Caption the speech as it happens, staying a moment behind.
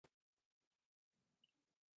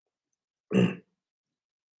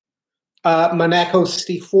Monaco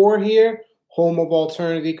 64 here, home of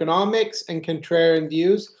alternative economics and contrarian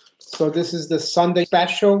views. So this is the Sunday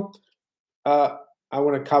special. I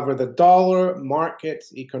want to cover the dollar,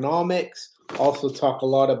 markets, economics, also talk a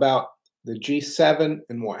lot about the G7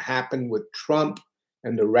 and what happened with Trump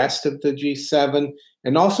and the rest of the G7,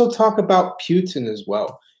 and also talk about Putin as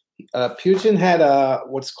well. Putin had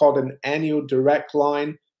what's called an annual direct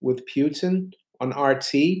line with Putin on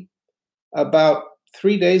RT about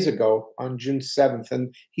 3 days ago on June 7th,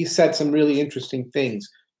 and he said some really interesting things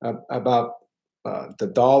about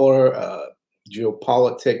the dollar,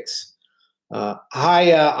 geopolitics.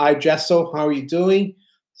 Hi, Igesso, how are you doing?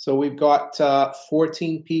 So we've got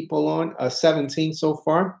 14 people on, 17 so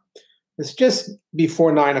far. It's just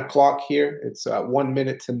before 9 o'clock here. It's 1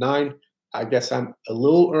 minute to 9. I guess I'm a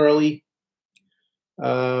little early.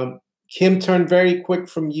 Kim turned very quick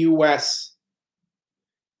from US.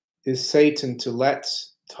 Is Satan to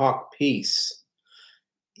let's talk peace?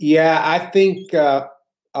 Yeah, I think a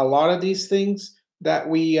lot of these things that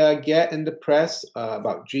we get in the press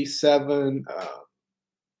about G7,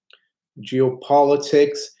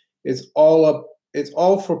 geopolitics, it's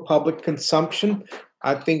all for public consumption.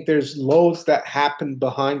 I think there's loads that happen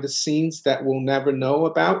behind the scenes that we'll never know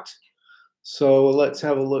about. So let's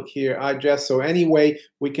have a look here. So anyway,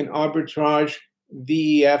 we can arbitrage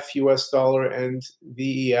VEF US dollar and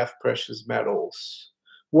VEF precious metals.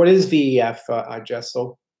 What is VEF,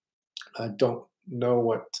 Igesso? I don't know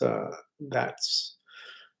what that's.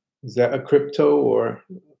 Is that a crypto or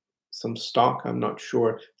some stock? I'm not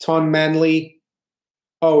sure. Tom Manley.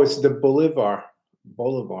 Oh, it's the Bolivar.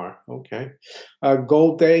 Okay.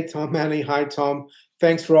 Gold Day. Tom Manley. Hi, Tom.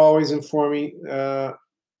 Thanks for always informing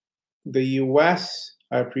the US.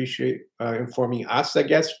 I appreciate informing us, I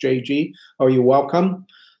guess. JG. Oh, you're welcome.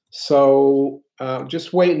 So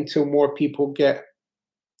just wait until more people get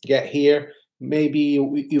here. Maybe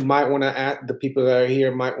you might want to ask, the people that are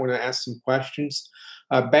here might want to ask some questions.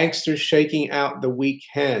 Bankster shaking out the weak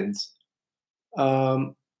hands.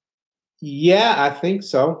 Yeah, I think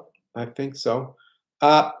so.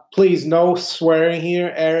 Please, no swearing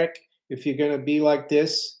here, Eric. If you're going to be like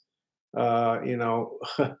this,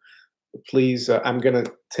 please, I'm going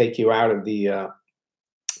to take you out of the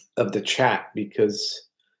chat because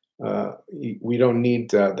we don't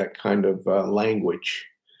need that kind of language.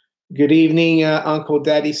 Good evening, Uncle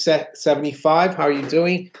Daddy 75. How are you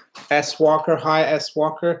doing? S. Walker. Hi, S.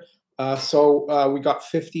 Walker. So we got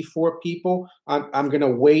 54 people. I'm going to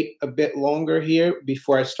wait a bit longer here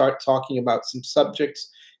before I start talking about some subjects.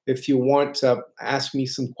 If you want to ask me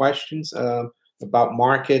some questions about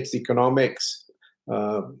markets, economics,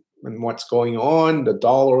 and what's going on, the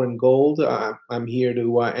dollar and gold, I'm here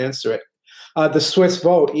to answer it. The Swiss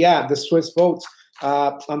vote. Yeah, the Swiss votes.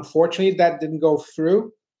 Unfortunately, that didn't go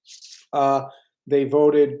through. They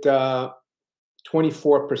voted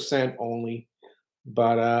 24% only,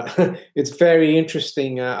 but it's very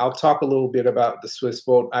interesting. I'll talk a little bit about the Swiss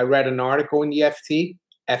vote. I read an article in the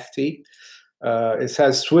FT. It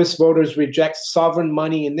says Swiss voters reject sovereign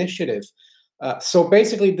money initiative. So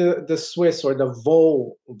basically, the Swiss, or the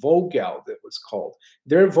Vogel, it was called,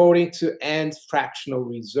 they're voting to end fractional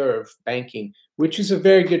reserve banking, which is a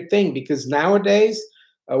very good thing because nowadays,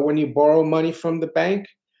 when you borrow money from the bank,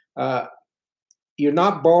 you're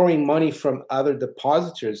not borrowing money from other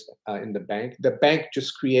depositors in the bank. The bank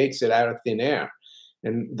just creates it out of thin air.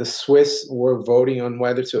 And the Swiss were voting on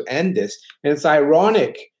whether to end this. And it's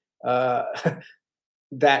ironic that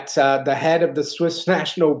the head of the Swiss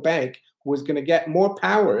National Bank was going to get more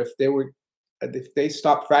power if they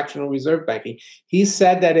stopped fractional reserve banking. He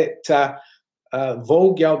said that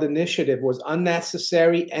Vogel initiative was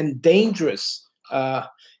unnecessary and dangerous.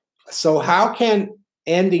 So how can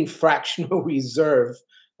ending fractional reserve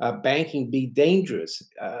banking be dangerous?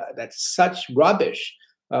 That's such rubbish.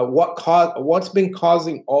 What's been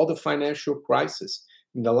causing all the financial crisis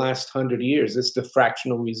in the last 100 years is the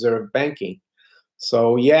fractional reserve banking.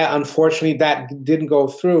 So yeah, unfortunately, that didn't go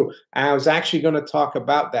through. I was actually going to talk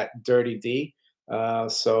about that, Dirty D.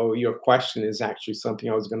 So your question is actually something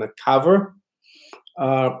I was going to cover.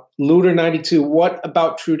 Looter 92, what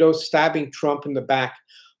about Trudeau stabbing Trump in the back?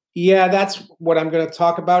 Yeah, that's what I'm going to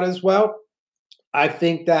talk about as well. I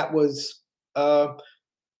think that was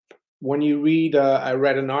when you read, I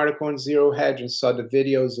read an article on Zero Hedge and saw the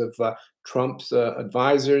videos of Trump's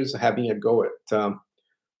advisors having a go at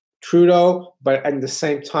Trudeau, but at the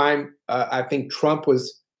same time, I think Trump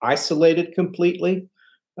was isolated completely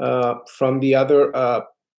from the other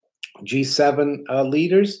G7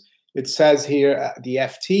 leaders. It says here, the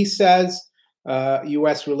FT says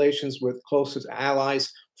U.S. relations with closest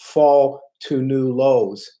allies fall to new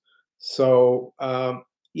lows. So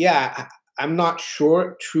yeah, I'm not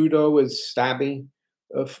sure Trudeau is stabbing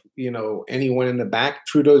of anyone in the back.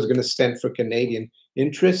 Trudeau is going to stand for Canadian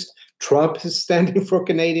interest. Trump is standing for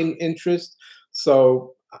Canadian interest.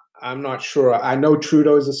 So I'm not sure. I know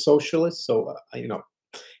Trudeau is a socialist, so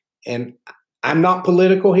and I'm not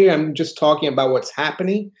political here. I'm just talking about what's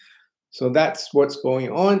happening. So that's what's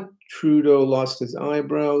going on. Trudeau lost his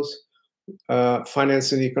eyebrows.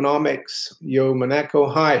 Finance and economics. Yo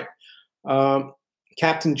Maneko, hi.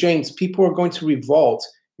 Captain James, people are going to revolt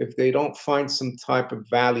if they don't find some type of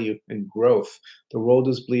value and growth. The world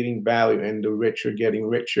is bleeding value and the rich are getting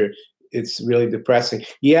richer. It's really depressing.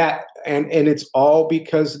 Yeah, and it's all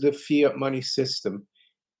because of the fiat money system.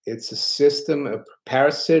 It's a system, a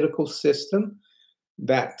parasitical system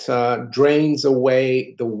that drains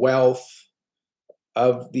away the wealth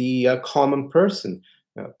of the common person.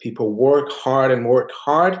 People work hard and work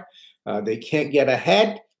hard. They can't get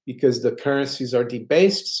ahead because the currencies are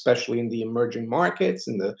debased, especially in the emerging markets,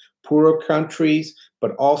 in the poorer countries,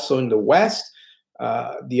 but also in the West.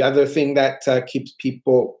 The other thing that keeps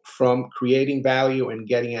people from creating value and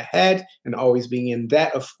getting ahead and always being in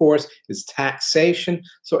debt, of course, is taxation.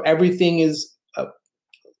 So everything is,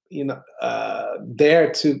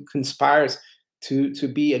 there to conspire to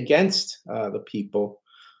be against the people.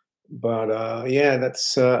 But yeah,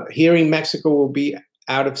 that's hearing Mexico will be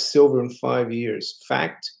out of silver in 5 years.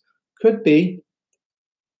 Fact, could be.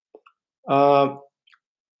 Uncle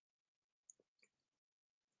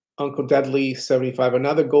Deadly 75.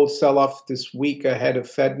 Another gold sell-off this week ahead of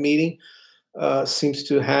Fed meeting seems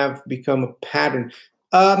to have become a pattern.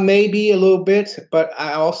 Maybe a little bit, but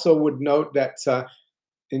I also would note that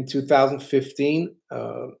in 2015,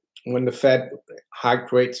 when the Fed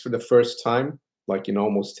hiked rates for the first time, like in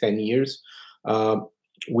almost 10 years,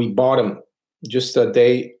 we bought them just a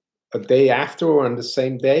day after or on the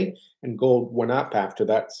same day, and gold went up after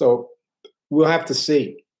that. So we'll have to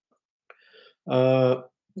see.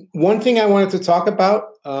 One thing I wanted to talk about,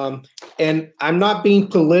 and I'm not being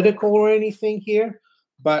political or anything here,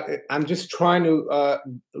 but I'm just trying to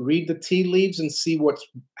read the tea leaves and see what's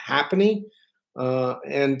happening.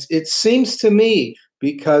 And it seems to me,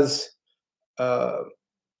 because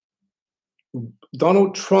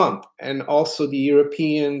Donald Trump and also the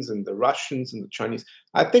Europeans and the Russians and the Chinese,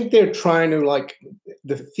 I think they're trying to,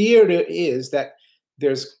 the theater is that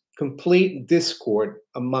there's complete discord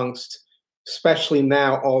amongst, especially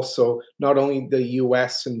now also, not only the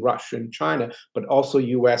US and Russia and China, but also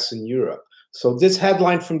US and Europe. So this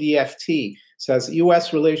headline from the FT says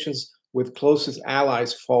US relations with closest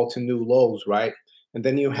allies fall to new lows, right? And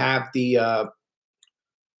then you have the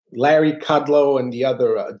Larry Kudlow and the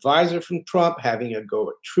other advisor from Trump having a go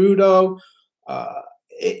at Trudeau.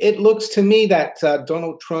 It looks to me that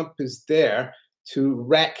Donald Trump is there to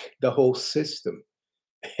wreck the whole system,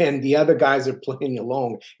 and the other guys are playing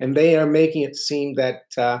along, and they are making it seem that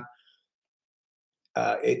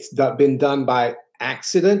it's been done by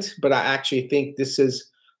accident. But I actually think this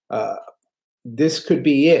could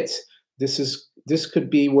be it. This could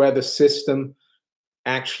be where the system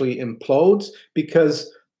actually implodes,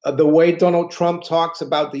 because the way Donald Trump talks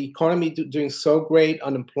about the economy doing so great,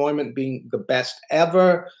 unemployment being the best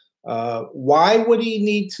ever, why would he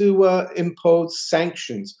need to impose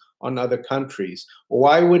sanctions on other countries?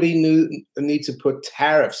 Why would he need to put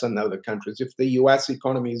tariffs on other countries if the US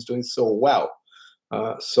economy is doing so well?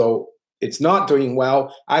 So it's not doing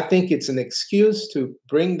well. I think it's an excuse to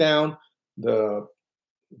bring down the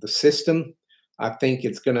system. I think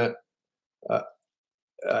it's going to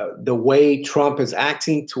the way Trump is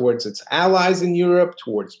acting towards its allies in Europe,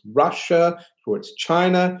 towards Russia, towards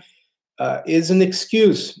China, is an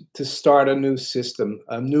excuse to start a new system,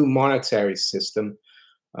 a new monetary system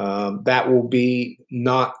that will be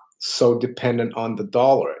not so dependent on the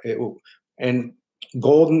dollar. And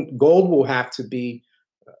gold will have to be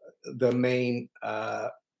the main,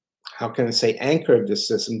 how can I say, anchor of this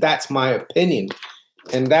system. That's my opinion.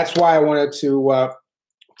 And that's why I wanted to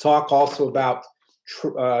talk also about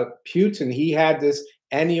Putin. He had this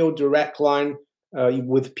annual direct line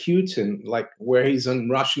with Putin, where he's on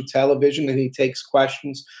Russian television and he takes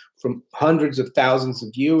questions from hundreds of thousands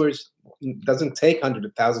of viewers. It doesn't take hundreds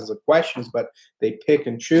of thousands of questions, but they pick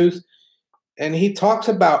and choose. And he talks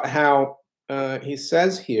about how he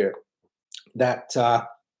says here that,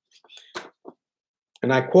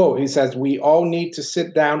 and I quote, he says, "We all need to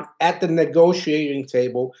sit down at the negotiating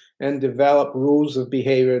table and develop rules of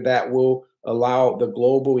behavior that will allow the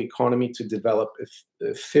global economy to develop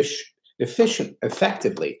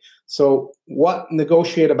effectively." So what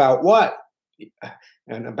negotiate about what?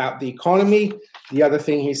 And about the economy, the other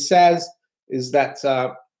thing he says is that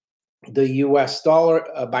the US dollar,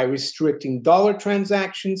 by restricting dollar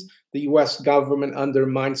transactions, the US government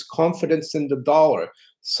undermines confidence in the dollar.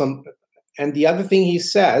 And the other thing he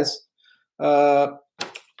says,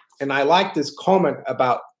 and I like this comment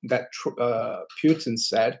about that Putin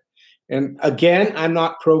said, and again, I'm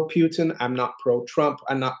not pro-Putin, I'm not pro-Trump,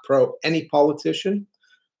 I'm not pro any politician.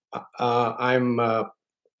 I'm,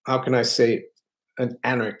 how can I say, an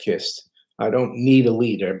anarchist. I don't need a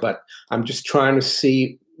leader, but I'm just trying to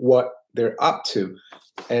see what they're up to.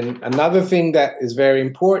 And another thing that is very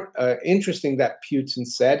important, interesting that Putin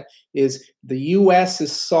said is the U.S.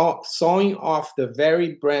 is sawing off the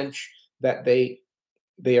very branch that they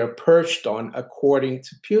are perched on, according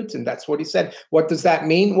to Putin. That's what he said. What does that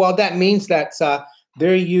mean? Well, that means that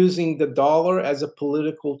they're using the dollar as a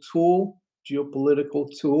political tool, geopolitical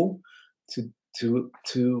tool, to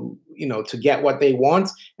get what they want,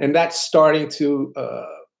 and that's starting to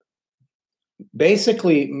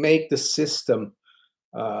basically make the system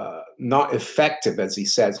not effective, as he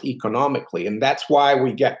says, economically. And that's why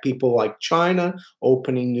we get people like China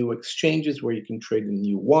opening new exchanges where you can trade in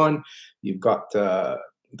yuan. You've got the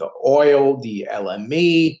oil, the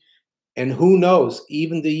LME, and who knows,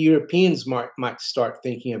 even the Europeans might start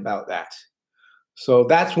thinking about that. So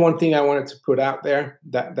that's one thing I wanted to put out there.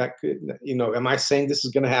 That could, am I saying this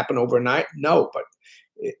is going to happen overnight? No, but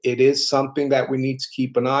it is something that we need to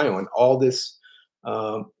keep an eye on. All this,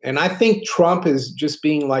 and I think Trump is just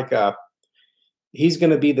being like he's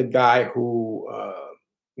going to be the guy who,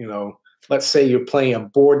 let's say you're playing a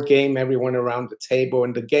board game, everyone around the table,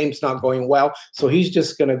 and the game's not going well. So he's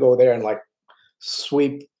just going to go there and like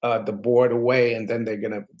sweep the board away, and then they're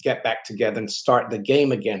going to get back together and start the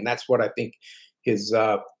game again. That's what I think his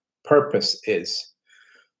purpose is.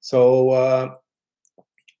 So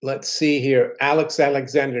let's see here. Alex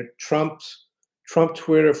Alexander, Trump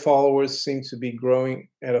Twitter followers seem to be growing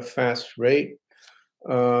at a fast rate.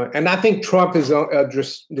 And I think Trump is a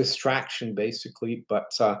distraction, basically,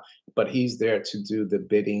 but he's there to do the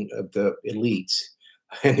bidding of the elites.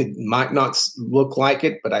 And it might not look like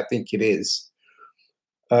it, but I think it is.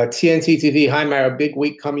 TNT TV, hi Mara, big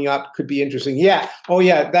week coming up, could be interesting. Yeah, oh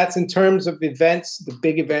yeah, that's in terms of events. The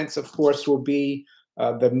big events, of course, will be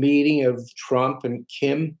the meeting of Trump and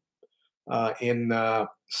Kim in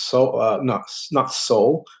Seoul, not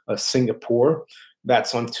Seoul, Singapore.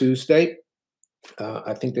 That's on Tuesday.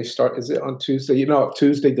 I think they start, is it on Tuesday?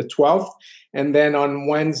 Tuesday the 12th. And then on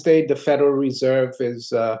Wednesday, the Federal Reserve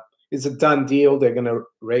is a done deal. They're going to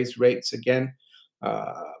raise rates again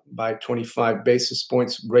by 25 basis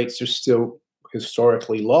points. Rates are still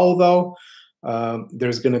historically low, though.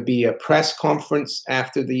 There's going to be a press conference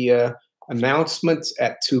after the announcement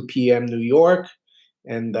at 2 p.m. New York.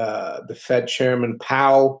 And the Fed Chairman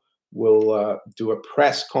Powell will do a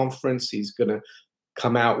press conference. He's going to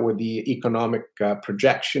come out with the economic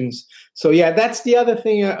projections. So yeah, that's the other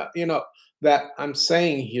thing, that I'm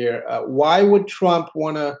saying here. Why would Trump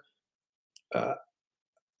want to,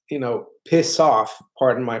 piss off,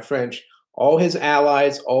 pardon my French, all his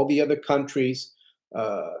allies, all the other countries,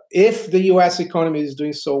 if the U.S. economy is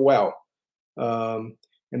doing so well?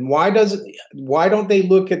 And why don't they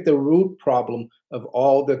look at the root problem of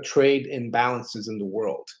all the trade imbalances in the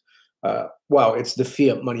world? Well, it's the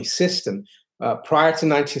fiat money system. Prior to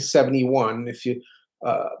 1971, if you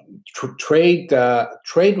trade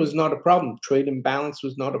was not a problem. Trade imbalance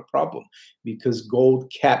was not a problem because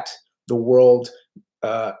gold kept the world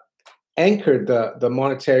anchored, the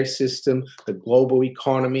monetary system, the global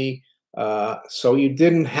economy. So you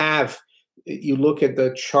didn't have. You look at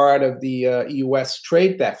the chart of the U.S.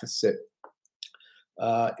 trade deficit.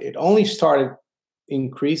 It only started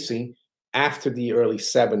increasing after the early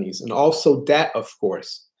 70s, and also debt, of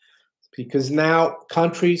course. Because now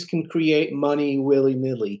countries can create money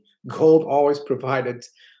willy-nilly. Gold always provided,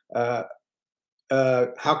 how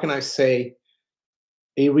can I say,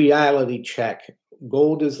 a reality check.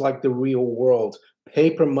 Gold is like the real world.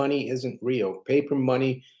 Paper money isn't real. Paper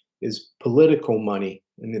money is political money,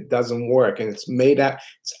 and it doesn't work. And it's made out,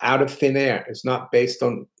 it's out of thin air. It's not based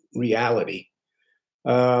on reality.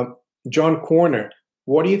 John Corner,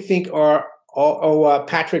 what do you think are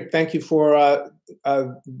Patrick, thank you for a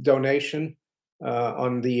donation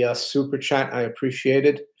on the super chat. I appreciate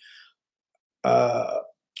it.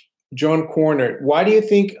 John Corner, why do you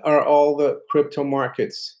think are all the crypto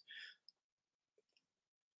markets?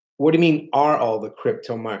 What do you mean are all the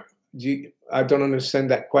crypto markets? I don't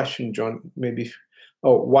understand that question, John. Maybe.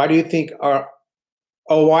 Why do you think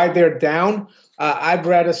why they're down? I've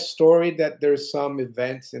read a story that there's some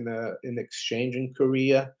events in an exchange in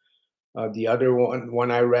Korea. The other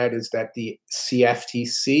one I read is that the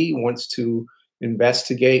CFTC wants to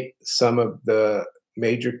investigate some of the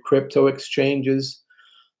major crypto exchanges.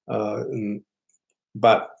 Uh,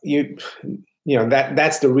 but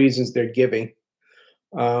that's the reasons they're giving.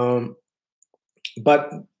 But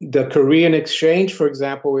the Korean exchange, for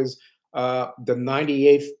example, is the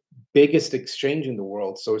 98th biggest exchange in the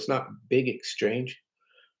world. So it's not a big exchange.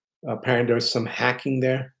 Apparently there's some hacking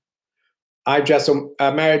there.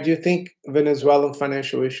 Mary, do you think Venezuelan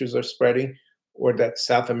financial issues are spreading, or that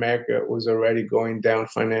South America was already going down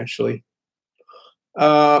financially?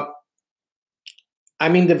 I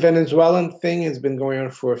mean, the Venezuelan thing has been going on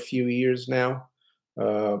for a few years now.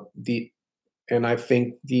 And I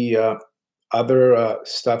think the other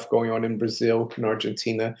stuff going on in Brazil and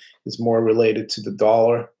Argentina is more related to the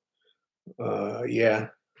dollar. Yeah.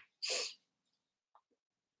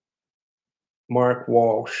 Mark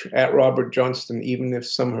Walsh at Robert Johnston, even if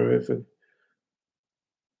some horrific.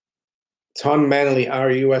 Ton Manley, our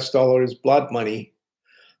US dollar is blood money.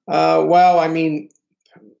 Well, I mean,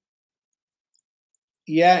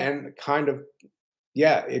 yeah, and kind of,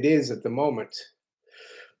 yeah, it is at the moment.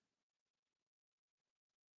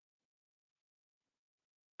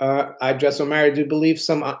 I just Omar, do you believe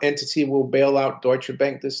some entity will bail out Deutsche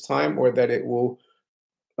Bank this time, or that it will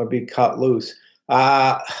be cut loose?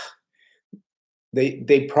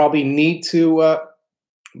 They probably need to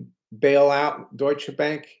bail out Deutsche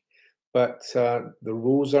Bank, but the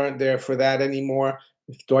rules aren't there for that anymore.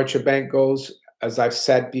 If Deutsche Bank goes, as I've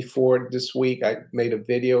said before this week, I made a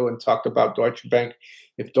video and talked about Deutsche Bank.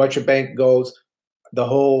 If Deutsche Bank goes, the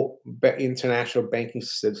whole international banking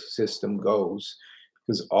system goes,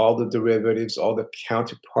 because all the derivatives, all the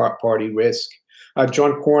counterparty risk.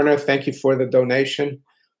 John Corner, thank you for the donation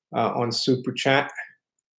on Super Chat.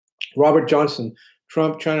 Robert Johnson,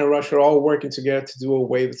 Trump, China, Russia are all working together to do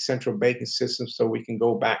away with central banking systems so we can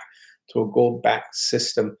go back to a gold-backed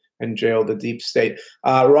system and jail the deep state.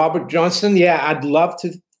 Robert Johnson, yeah, I'd love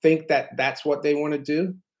to think that that's what they want to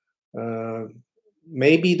do.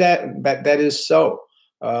 Maybe that is so.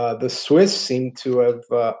 The Swiss seem to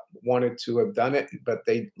have wanted to have done it, but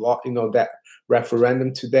they, that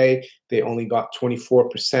referendum today, they only got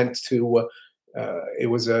 24% to. It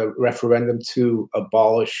was a referendum to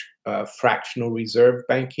abolish fractional reserve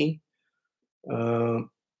banking.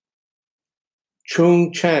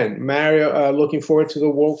 Chung Chen, Mario, looking forward to the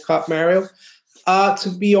World Cup, Mario.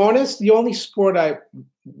 To be honest, the only sport I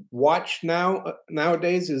watch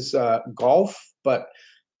nowadays is golf, but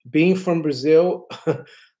being from Brazil,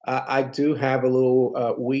 I do have a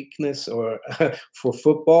little weakness for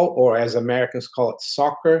football, or as Americans call it,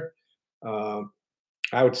 soccer.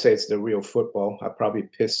 I would say it's the real football. I probably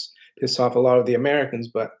piss off a lot of the Americans,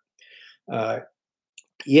 but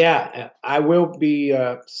yeah, I will be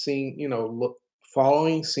seeing,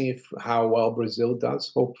 following, seeing how well Brazil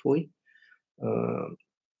does, hopefully,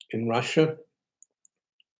 in Russia.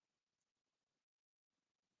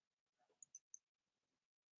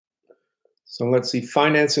 So let's see,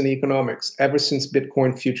 finance and economics. Ever since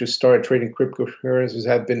Bitcoin futures started trading, cryptocurrencies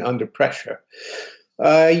have been under pressure.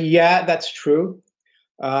 Yeah, that's true.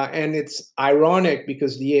 And it's ironic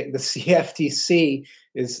because the CFTC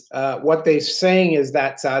is what they're saying is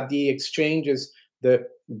that the exchanges, the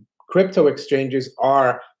crypto exchanges,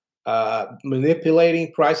 are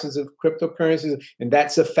manipulating prices of cryptocurrencies, and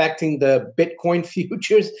that's affecting the Bitcoin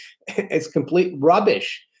futures. It's complete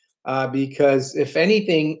rubbish, because if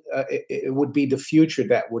anything, it would be the future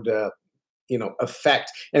that would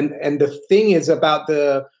affect. And the thing is about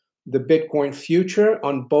the Bitcoin future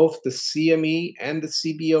on both the CME and the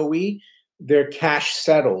CBOE, they're cash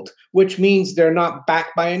settled, which means they're not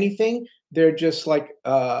backed by anything. They're just like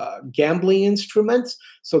gambling instruments.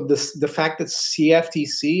 So the fact that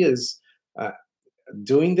CFTC is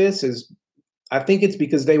doing this is, I think it's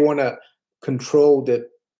because they want to control the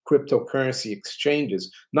cryptocurrency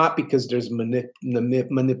exchanges, not because there's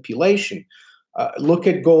manipulation. Look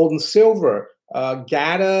at gold and silver.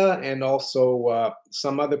 GATA and also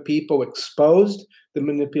some other people exposed the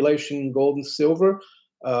manipulation in gold and silver.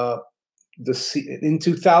 In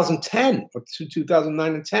 2010 or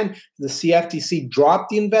 2009 and 10, the CFTC dropped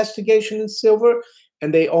the investigation in silver,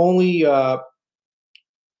 and they only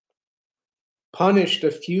punished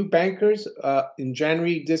a few bankers in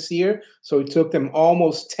January this year. So it took them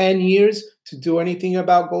almost 10 years to do anything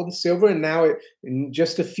about gold and silver. And now in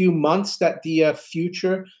just a few months that the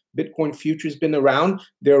Bitcoin future has been around,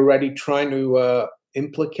 they're already trying to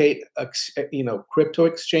implicate crypto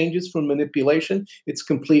exchanges for manipulation. It's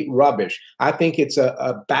complete rubbish. I think it's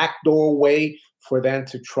a backdoor way for them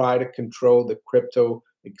to try to control the crypto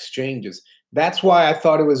exchanges. That's why I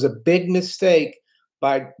thought it was a big mistake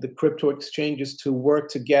by the crypto exchanges to work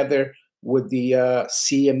together with the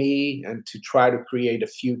CME and to try to create a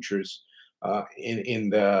futures in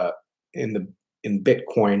the in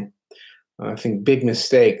Bitcoin. I think big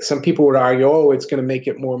mistake. Some people would argue, oh, it's going to make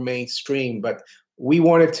it more mainstream, but we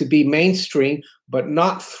want it to be mainstream, but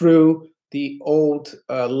not through the old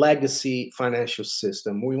legacy financial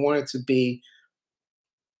system. We want it to be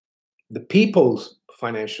the people's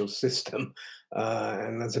financial system,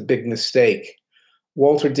 and that's a big mistake.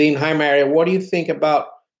 Walter Dean, hi Mario. What do you think about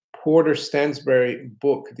Porter Stansberry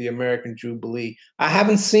book, The American Jubilee? I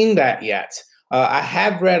haven't seen that yet. I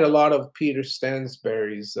have read a lot of Peter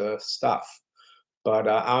Stansberry's stuff, but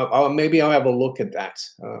maybe I'll have a look at that.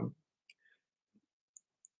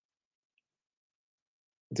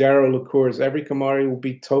 Daryl LaCours, every commodity will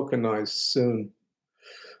be tokenized soon.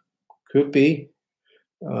 Could be.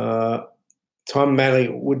 Tom Manley,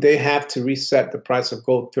 would they have to reset the price of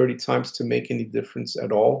gold 30 times to make any difference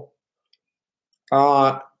at all?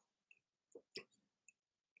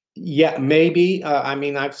 Yeah, maybe. I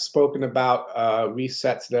mean, I've spoken about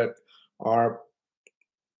resets that are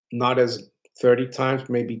not as 30 times,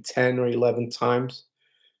 maybe 10 or 11 times.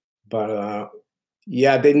 But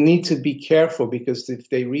yeah, they need to be careful, because if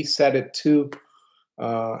they reset it too,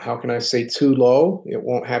 how can I say, too low, it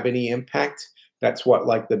won't have any impact. That's what,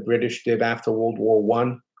 like, the British did after World War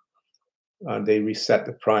One. They reset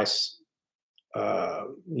the price,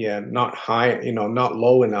 yeah, not high, not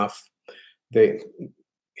low enough. They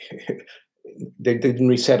they didn't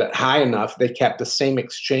reset it high enough. They kept the same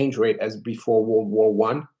exchange rate as before World War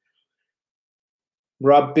One.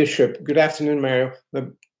 Rob Bishop, good afternoon, Mario.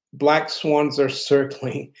 The black swans are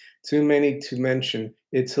circling. Too many to mention.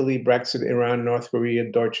 Italy, Brexit, Iran, North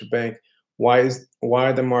Korea, Deutsche Bank. Why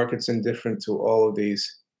are the markets indifferent to all of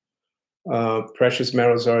these? Precious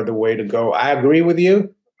metals are the way to go. I agree with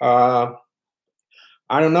you. I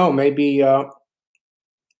don't know. Maybe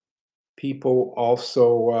people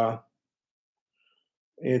also.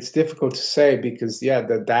 It's difficult to say, because yeah,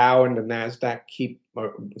 the Dow and the Nasdaq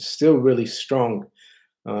are still really strong.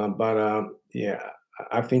 But yeah,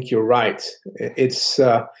 I think you're right.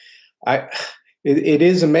 It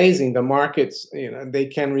is amazing. The markets, they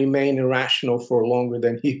can remain irrational for longer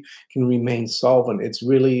than you can remain solvent. It's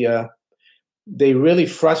really, they really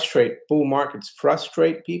frustrate. Bull markets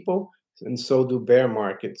frustrate people, and so do bear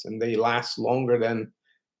markets, and they last longer than,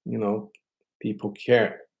 people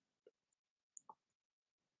care.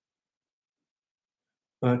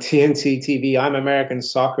 TNT TV, I'm American.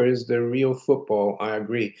 Soccer is the real football. I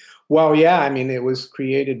agree. Well, yeah, I mean, it was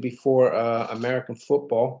created before American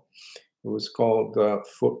football. It was called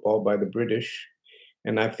football by the British.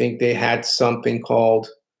 And I think they had something called,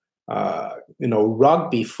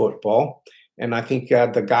 rugby football. And I think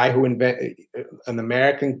the guy who invented, an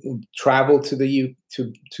American, traveled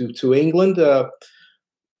to England,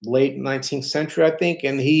 late 19th century, I think,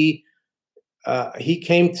 and he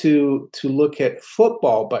came to look at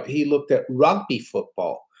football, but he looked at rugby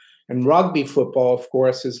football. And rugby football, of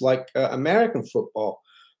course, is like American football.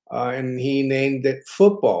 And he named it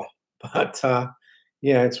football. But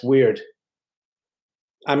yeah, it's weird.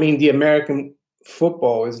 I mean, the American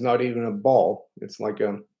football is not even a ball. It's like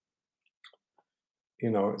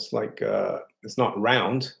it's not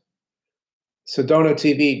round. Sedona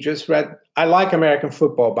TV, just read. I like American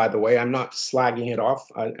football, by the way. I'm not slagging it off.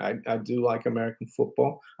 I do like American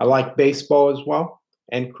football. I like baseball as well,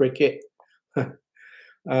 and cricket.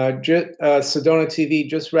 Sedona TV,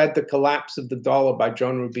 just read The Collapse of the Dollar by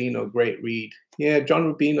John Rubino. Great read. Yeah,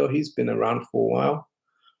 John Rubino, he's been around for a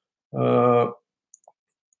while.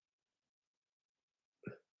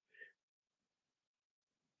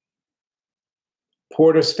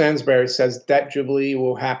 Porter Stansberry says debt jubilee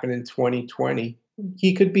will happen in 2020.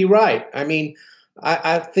 He could be right. I mean,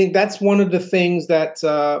 I think that's one of the things that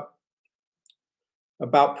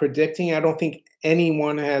about predicting. I don't think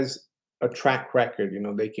anyone has a track record.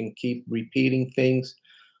 They can keep repeating things.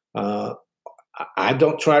 I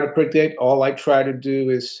don't try to predict. All I try to do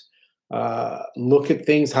is look at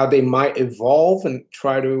things, how they might evolve, and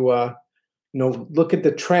try to look at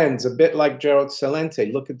the trends, a bit like Gerald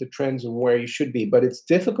Celente. Look at the trends of where you should be, but it's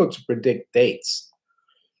difficult to predict dates.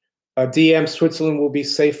 DM, Switzerland will be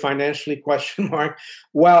safe financially, question mark.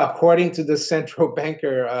 Well, according to the central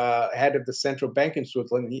banker, head of the central bank in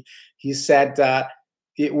Switzerland, he said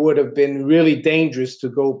it would have been really dangerous to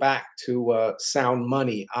go back to sound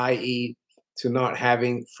money, i.e. to not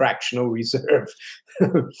having fractional reserve.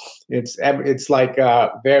 It's like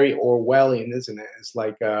very Orwellian, isn't it? It's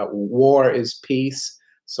like war is peace,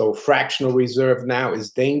 so fractional reserve now is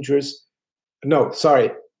dangerous. No, sorry,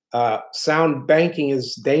 sound banking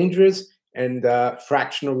is dangerous, and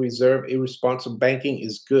fractional reserve, irresponsible banking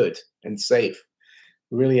is good and safe.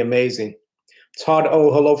 Really amazing. Todd,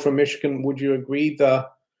 oh, hello from Michigan. Would you agree the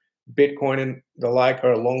Bitcoin and the like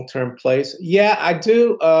are long-term plays? Yeah, I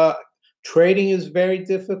do. Trading is very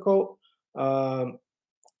difficult. Um,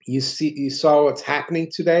 you saw what's happening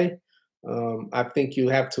today. I think you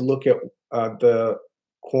have to look at the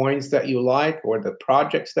coins that you like or the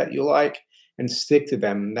projects that you like and stick to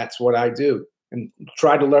them. And that's what I do, and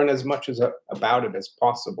try to learn as much about it as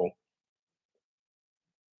possible.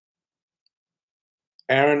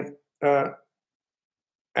 Aaron, uh,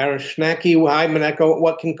 Aaron Schnacky, hi Maneko.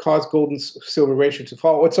 What can cause gold and silver ratio to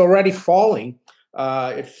fall? Well, it's already falling.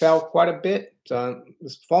 It fell quite a bit.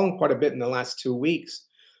 It's fallen quite a bit in the last 2 weeks.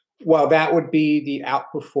 Well, that would be the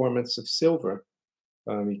outperformance of silver,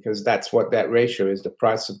 because that's what that ratio is: the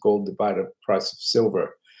price of gold divided by the price of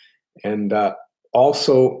silver. And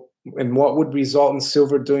also, and what would result in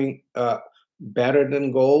silver doing better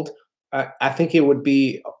than gold? I think it would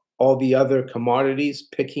be all the other commodities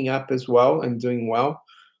picking up as well and doing well.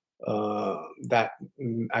 That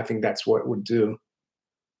I think that's what it would do.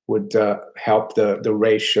 Would help the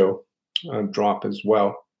ratio drop as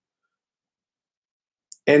well.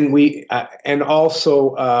 And and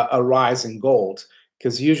also a rise in gold,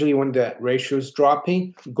 because usually when that ratio is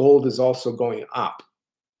dropping, gold is also going up.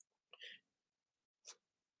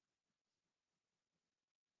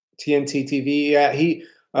 TNT TV, yeah,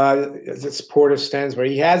 it's Porter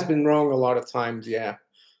Stansbury. He has been wrong a lot of times, yeah.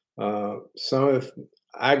 Some of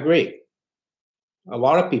I agree. A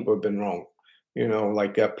lot of people have been wrong.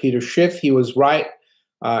 Like Peter Schiff, he was right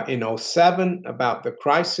in '07 about the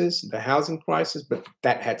crisis, the housing crisis, but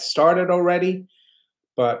that had started already.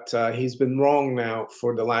 But he's been wrong now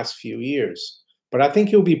for the last few years. But I think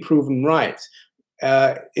he'll be proven right.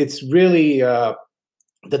 It's really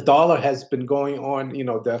the dollar has been going on,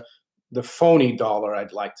 the phony dollar,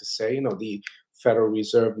 I'd like to say, the Federal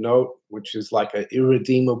Reserve note, which is like an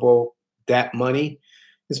irredeemable debt money.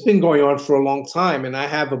 It's been going on for a long time. And I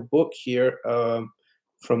have a book here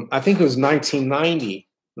from, I think it was 1990.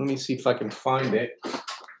 Let me see if I can find it.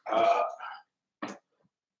 Uh,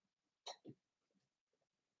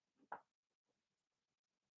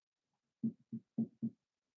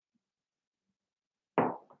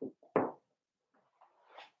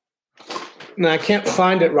 No, I can't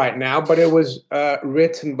find it right now, but it was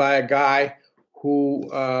written by a guy who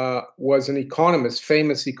was an economist,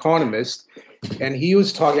 famous economist, and he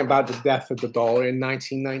was talking about the death of the dollar in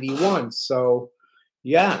 1991. So,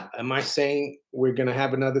 yeah, am I saying we're going to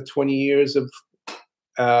have another 20 years of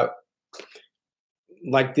uh,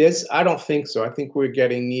 like this? I don't think so. I think we're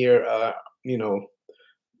getting near,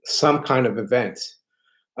 some kind of event.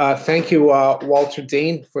 Thank you, Walter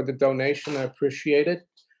Dean, for the donation. I appreciate it.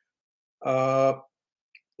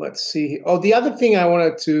 Let's see. Oh, the other thing I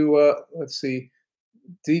wanted to let's see.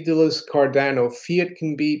 Didalos Cardano, fiat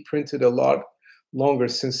can be printed a lot longer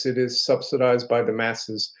since it is subsidized by the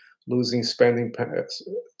masses, losing spending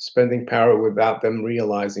power without them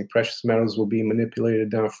realizing. Precious metals will be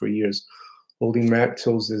manipulated down for years. Holding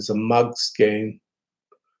metals is a mug's game.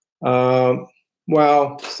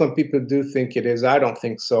 Well, some people do think it is. I don't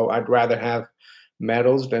think so. I'd rather have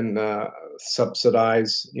metals than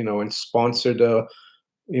subsidize, and sponsor the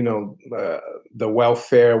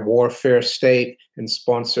welfare warfare state and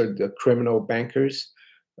sponsored the criminal bankers,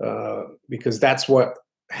 because that's what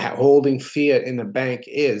holding fiat in a bank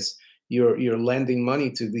is. You're lending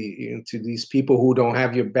money to to these people who don't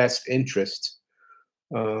have your best interest.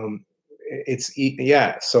 So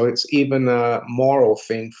it's even a moral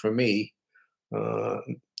thing for me. Uh,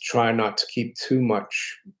 Try not to keep too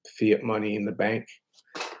much fiat money in the bank.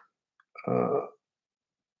 Uh,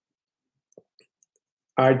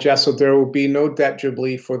 I just so there will be no debt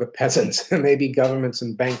jubilee for the peasants, maybe governments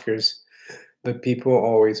and bankers. The people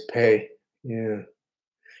always pay. Yeah.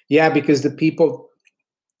 Yeah, because the people,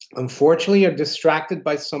 unfortunately, are distracted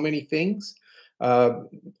by so many things.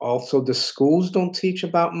 Also, the schools don't teach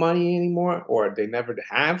about money anymore, or they never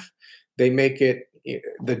have. They make it,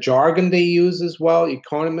 the jargon they use as well,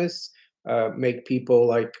 economists make people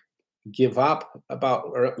like give up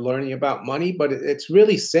about learning about money, but it's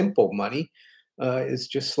really simple money. It's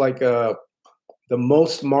just like the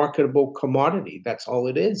most marketable commodity. That's all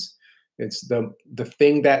it is. It's the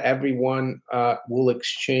thing that everyone will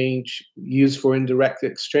use for indirect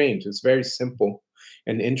exchange. It's very simple,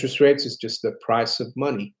 and interest rates is just the price of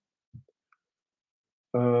money.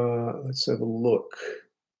 Let's have a look.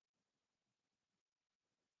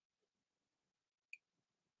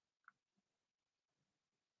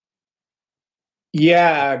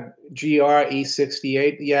 Yeah,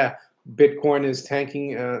 GRE68. Yeah, Bitcoin is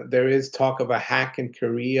tanking. There is talk of a hack in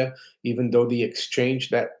Korea, even though the exchange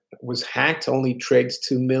that was hacked only trades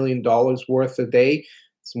 $2 million worth a day.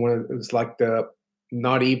 It's like the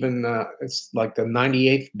not even it's like the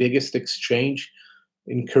 98th biggest exchange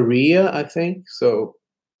in Korea, I think. So,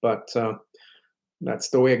 but that's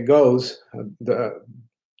the way it goes. The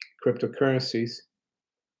cryptocurrencies.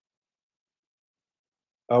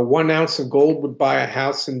 1 ounce of gold would buy a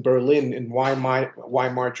house in Berlin in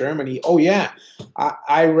Weimar, Germany. Oh yeah,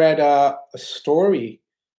 I read a story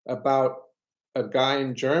about a guy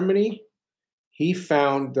in Germany. He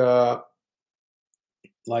found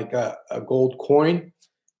like a gold coin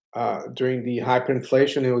during the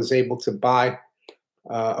hyperinflation. He was able to buy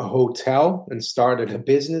a hotel and started a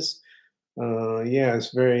business. Yeah,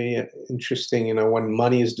 it's very interesting. You know, when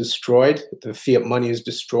money is destroyed, the fiat money is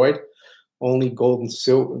destroyed, only gold and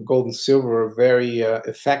silver are very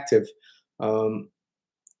effective. Um,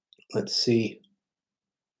 let's see.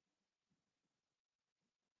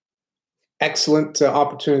 Excellent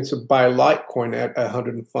opportunity to buy Litecoin at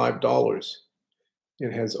 $105.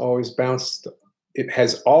 It has always bounced. It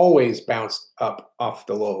has always bounced up off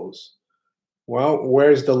the lows. Well,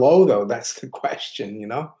 where's the low though? That's the question. You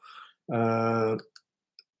know. Uh,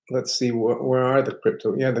 let's see. Where are the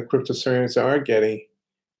crypto? Yeah, the crypto cryptocurrencies are getting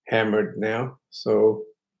hammered now. So.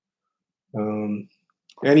 Um,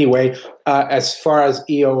 Anyway, as far as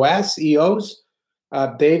EOS,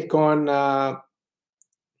 they've gone live.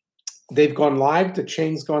 The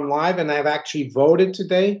chain's gone live, and I've actually voted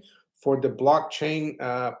today for the blockchain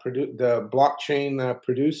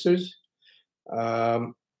producers.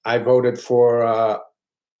 I voted for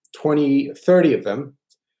 30 of them,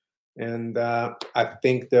 and I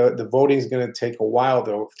think the voting is going to take a while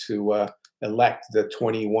though to elect the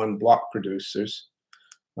 21 block producers.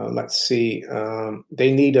 Let's see.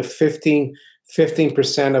 They need a 15%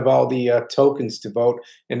 of all the tokens to vote,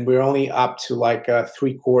 and we're only up to like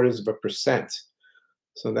 0.75%.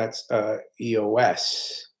 So that's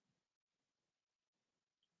EOS.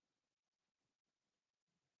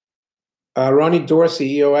 Ronnie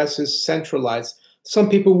Dorsey, EOS is centralized. Some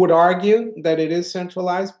people would argue that it is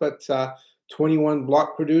centralized, but 21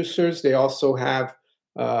 block producers, they also have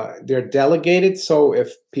they're delegated. So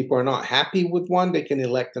if people are not happy with one, they can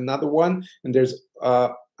elect another one. And there's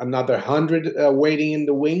another 100 waiting in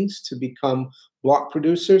the wings to become block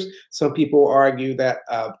producers. Some people argue that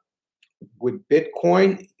with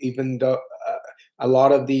Bitcoin, even though a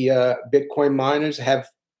lot of the Bitcoin miners have,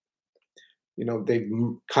 you know, they've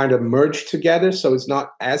kind of merged together, so it's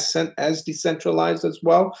not as decentralized as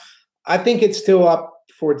well. I think it's still up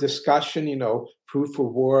for discussion, you know, proof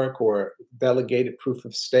of work or delegated proof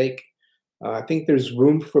of stake. I think there's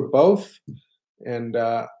room for both, and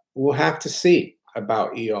we'll have to see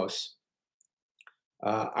about EOS.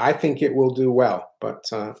 I think it will do well, but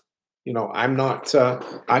you know, I'm not.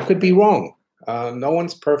 I could be wrong. No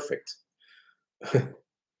one's perfect.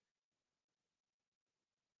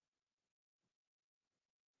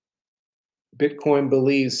 Bitcoin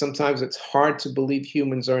believes sometimes it's hard to believe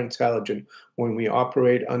humans are intelligent when we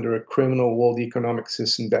operate under a criminal world economic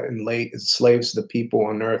system that enslaves the people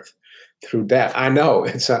on earth through debt. I know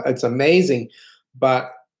it's amazing,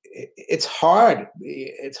 but it's hard.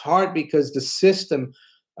 It's hard because the system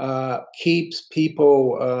keeps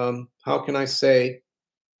people. How can I say?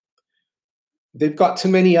 They've got too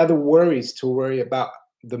many other worries to worry about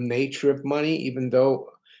the nature of money, even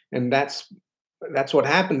though, and that's what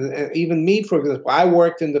happened. Even me, for example, I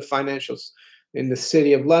worked in the in the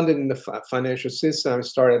city of London, in the financial system. I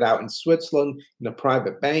started out in Switzerland in a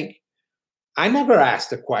private bank. I never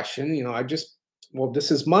asked a question. You know, I just, well, this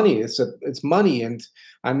is money. It's money, and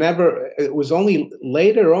I never. It was only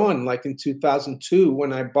later on, like in 2002,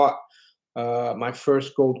 when I bought my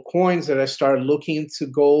first gold coins, that I started looking into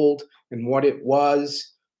gold and what it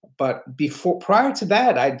was. But prior to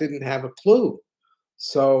that, I didn't have a clue.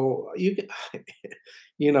 So you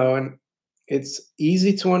know, and it's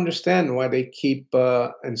easy to understand why they keep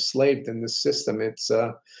enslaved in the system.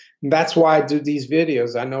 That's why I do these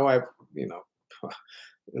videos. I know you know,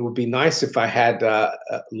 it would be nice if I had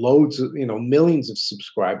loads of, you know, millions of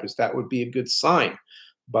subscribers. That would be a good sign.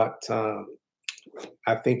 But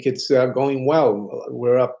I think it's going well.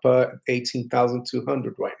 We're up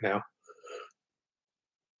 18,200 right now.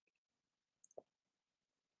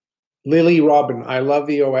 Lily Robin, I love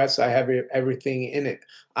EOS. I have everything in it.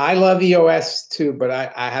 I love EOS too, but I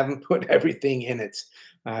haven't put everything in it.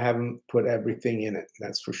 I haven't put everything in it.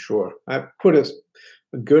 That's for sure. I put a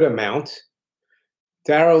good amount.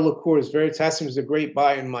 Daryl LaCour is Veritasium is a great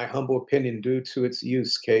buy in my humble opinion due to its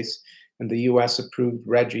use case and the U.S. approved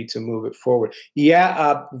Reggie to move it forward.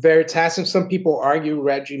 Yeah, Veritasium. Some people argue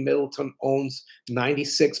Reggie Middleton owns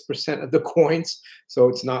 96% of the coins, so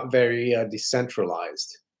it's not very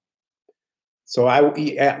decentralized. So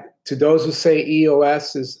to those who say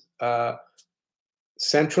EOS is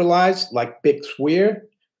centralized, like Big Swear,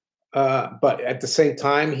 but at the same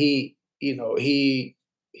time, he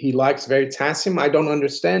likes Veritasium. I don't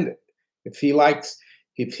understand it.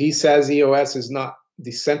 If he says EOS is not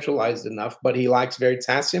decentralized enough, but he likes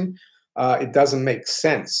Veritasium, it doesn't make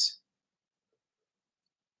sense.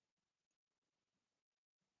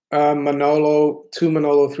 Manolo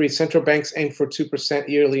 3. Central banks aim for 2%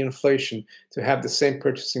 yearly inflation to have the same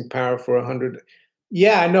purchasing power for 100.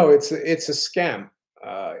 Yeah, I know it's a scam.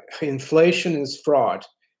 Inflation is fraud.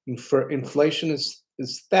 Inflation is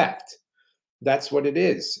theft. That's what it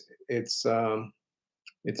is. It's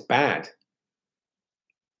bad.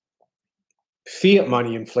 Fiat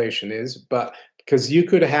money inflation is, but because you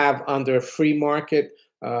could have under a free market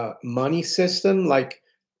money system like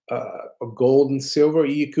gold and silver,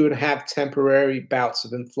 you could have temporary bouts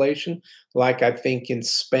of inflation, like I think in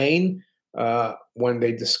Spain when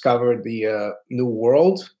they discovered the New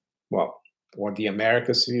World, well, or the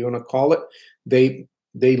Americas, if you want to call it, they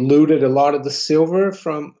looted a lot of the silver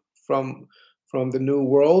from the New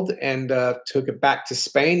World and took it back to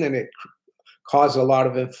Spain, and it caused a lot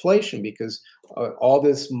of inflation because all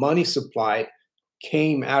this money supply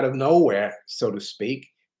came out of nowhere, so to speak,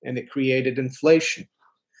 and it created inflation.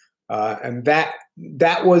 And that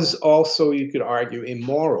was also, you could argue,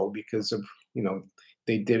 immoral because of,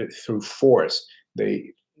 they did it through force.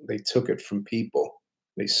 They took it from people.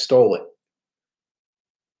 They stole it.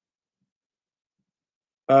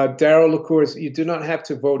 Daryl LaCours, you do not have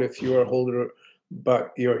to vote if you are a holder,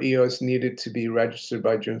 but your EOS needed to be registered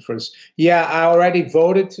by June 1st. Yeah, I already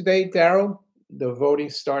voted today, Daryl. The voting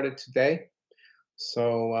started today.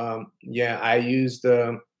 So, yeah, I used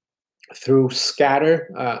through Scatter,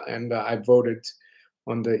 and I voted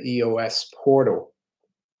on the EOS portal.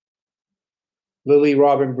 Lily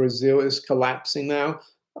Robin, Brazil is collapsing now.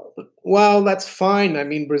 Well, that's fine. I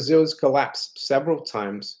mean, Brazil has collapsed several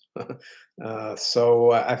times.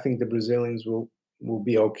 So I think the Brazilians will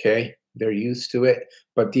be okay. They're used to it.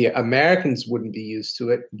 But the Americans wouldn't be used to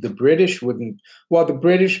it. The British wouldn't. Well, the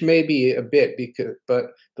British maybe a bit, but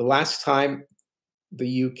the last time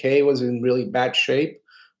the UK was in really bad shape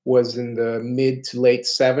was in the mid to late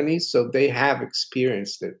 70s. So they have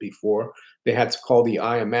experienced it before. They had to call the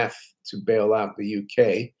IMF to bail out the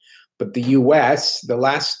UK. But the US, the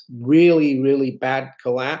last really, really bad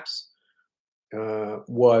collapse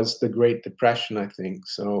was the Great Depression, I think.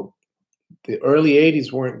 So the early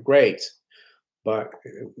 80s weren't great, but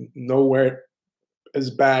nowhere as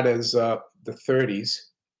bad as the 30s.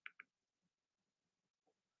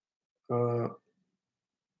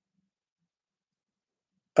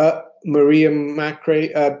 Maria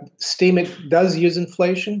Macrae, Steemit does use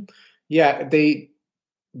inflation. Yeah, the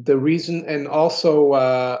reason, and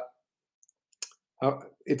also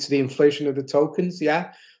it's the inflation of the tokens,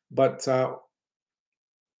 yeah, but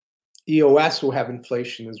EOS will have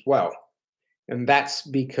inflation as well. And that's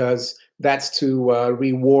because that's to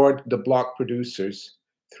reward the block producers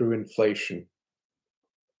through inflation.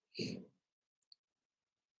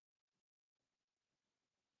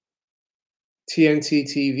 TNT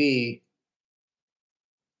TV.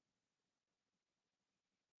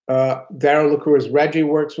 Daryl LaCours, Reggie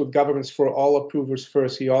works with governments for all approvers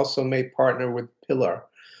first. He also may partner with Pillar.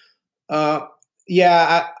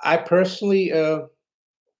 Yeah, I personally,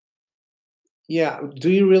 yeah.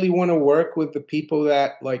 Do you really want to work with the people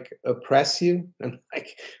that like oppress you and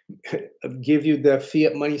like give you the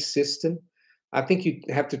fiat money system? I think you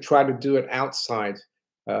have to try to do it outside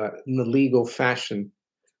in the legal fashion.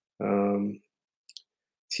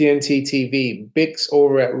 TNT TV, Bix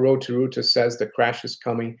over at Road to Ruta says the crash is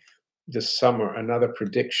coming this summer. Another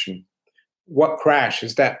prediction. What crash?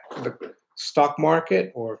 Is that the stock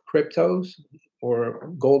market or cryptos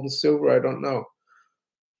or gold and silver? I don't know.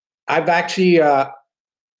 I've actually,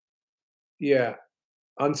 yeah,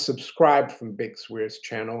 unsubscribed from Big Swear's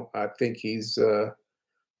channel. I think he's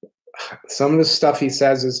some of the stuff he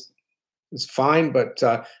says is fine, but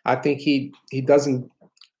I think he doesn't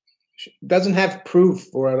have proof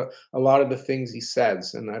for a lot of the things he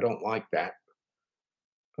says, and I don't like that.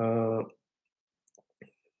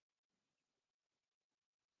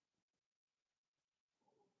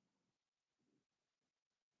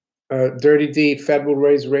 Dirty D, Fed will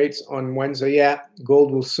raise rates on Wednesday. Yeah,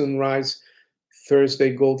 gold will soon rise.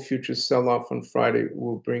 Thursday, gold futures sell off on Friday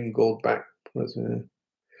will bring gold back. President.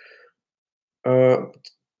 2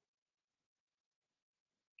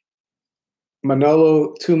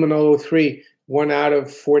 Manolo 2, Manolo 3, 1 out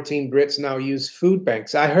of 14 Brits now use food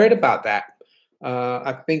banks. I heard about that.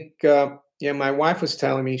 I think, yeah, my wife was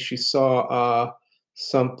telling me she saw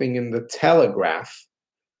something in the Telegraph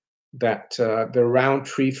that the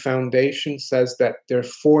Roundtree Foundation says that there are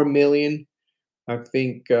 4 million, I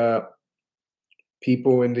think,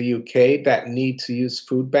 people in the UK that need to use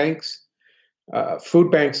food banks.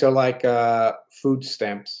 Food banks are like food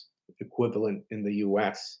stamps equivalent in the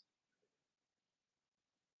US.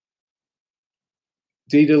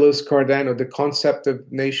 Daedalus Cardano, the concept of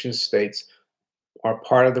nation states are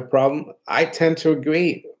part of the problem. I tend to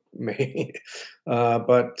agree,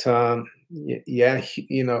 but yeah,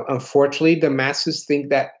 you know, unfortunately, the masses think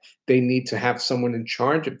that they need to have someone in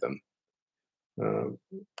charge of them. Um,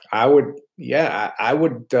 I would, yeah, I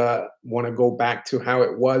would want to go back to how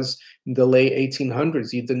it was in the late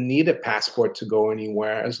 1800s. You didn't need a passport to go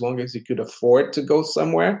anywhere as long as you could afford to go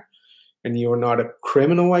somewhere, and you were not a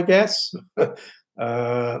criminal, I guess.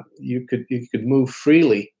 You could move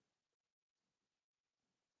freely.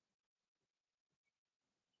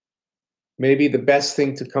 Maybe the best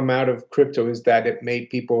thing to come out of crypto is that it made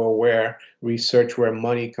people aware, research where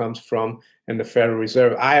money comes from, and the Federal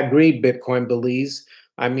Reserve. I agree, Bitcoin believes.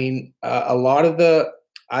 I mean, a lot of the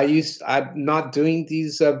I'm not doing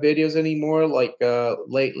these videos anymore. Like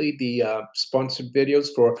lately, the sponsored videos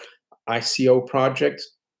for ICO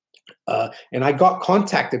projects. And I got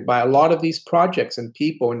contacted by a lot of these projects and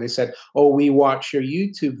people, and they said, "Oh, we watch your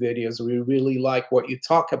YouTube videos. We really like what you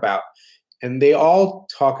talk about." And they all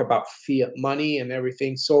talk about fiat money and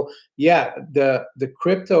everything. So yeah, the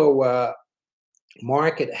crypto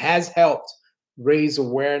market has helped raise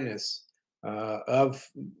awareness of,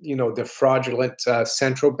 you know, the fraudulent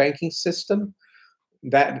central banking system.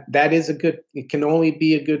 That is a good. It can only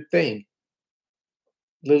be a good thing.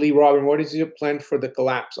 Lily Robin, what is your plan for the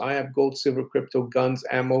collapse? I have gold, silver, crypto, guns,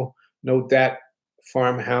 ammo, no debt,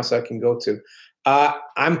 farmhouse I can go to.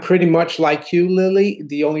 I'm pretty much like you, Lily.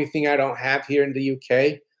 The only thing I don't have here in the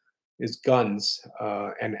UK is guns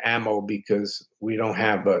and ammo because we don't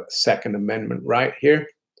have a Second Amendment right here.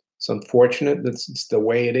 It's unfortunate. That's it's the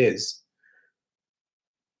way it is.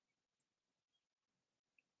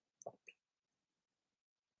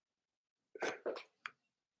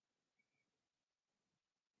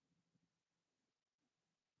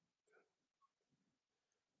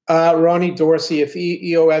 Ronnie Dorsey, if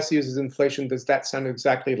EOS uses inflation, does that sound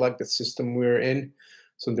exactly like the system we're in?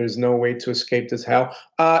 So there's no way to escape this hell.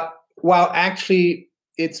 Well, actually,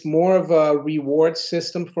 it's more of a reward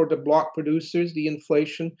system for the block producers, the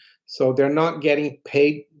inflation. So they're not getting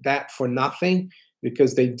paid that for nothing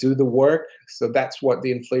because they do the work. So that's what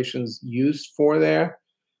the inflation's used for there.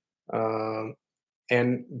 Um,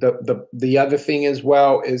 and the other thing as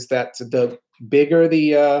well is that the bigger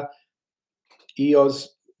the EOS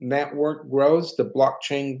network grows, the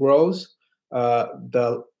blockchain grows,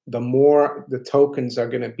 the more the tokens are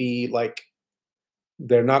going to be like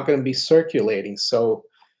they're not going to be circulating. So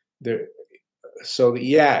there, so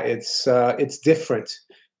yeah, it's different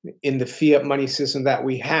in the fiat money system that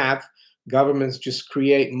we have. Governments just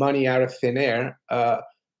create money out of thin air,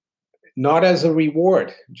 not as a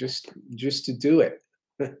reward, just to do it.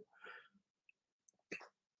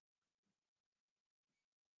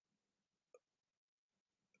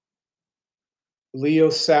 Leo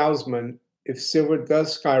Salzman, if silver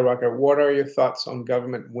does skyrocket, what are your thoughts on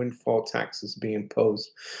government windfall taxes being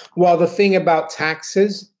imposed? Well, the thing about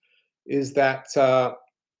taxes is that a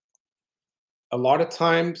lot of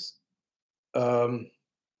times um,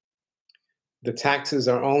 the taxes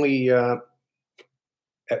are only, at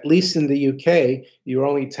least in the UK, you're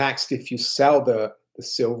only taxed if you sell the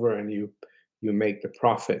silver and you make the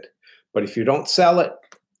profit. But if you don't sell it,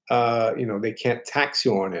 you know, they can't tax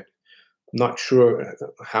you on it. Not sure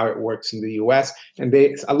how it works in the US. And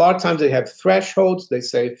they a lot of times they have thresholds. They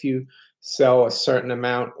say if you sell a certain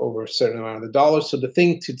amount over a certain amount of the dollars. So the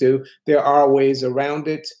thing to do, there are ways around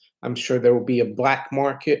it. I'm sure there will be a black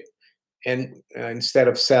market. And instead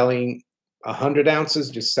of selling 100 ounces,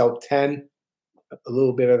 just sell 10 a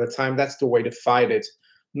little bit at a time. That's the way to fight it.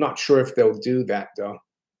 I'm not sure if they'll do that though.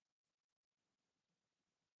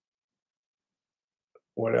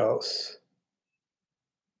 What else?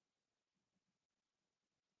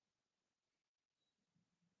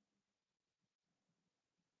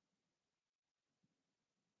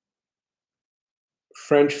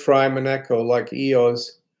 French fry Monaco like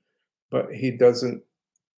EOS, but he doesn't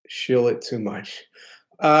shill it too much.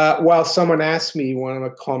 Well, someone asked me one of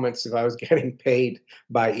the comments if I was getting paid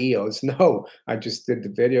by EOS. No, I just did the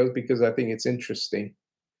videos because I think it's interesting.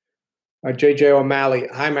 JJ O'Malley.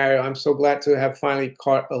 Hi, Mario. I'm so glad to have finally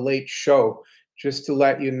caught a late show. Just to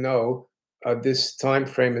let you know, this time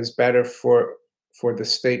frame is better for the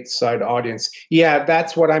stateside audience. Yeah,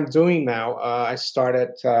 that's what I'm doing now. I start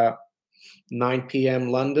at 9 p.m.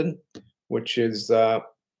 London, which is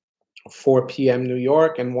 4 p.m. New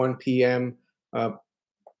York, and 1 p.m.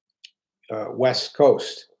 West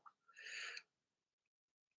Coast.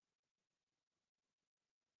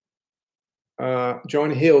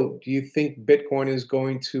 John Hill, do you think Bitcoin is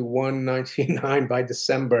going to 199 by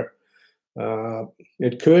December?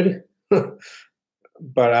 It could,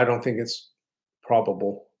 but I don't think it's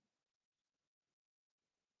probable.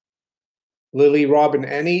 Lily Robin,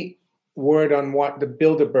 any word on what the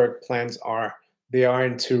Bilderberg plans are? They are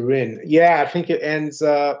in Turin. Yeah, I think it ends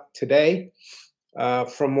today.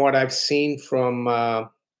 From what I've seen from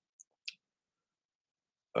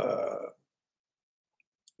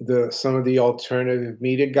some of the alternative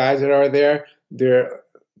media guys that are there,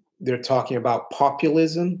 they're talking about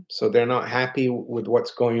populism, so they're not happy with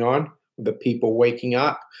what's going on, the people waking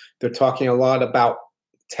up. They're talking a lot about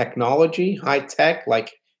technology, high tech,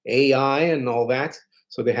 like AI and all that.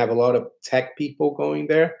 So they have a lot of tech people going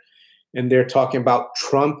there, and they're talking about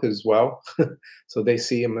Trump as well. So they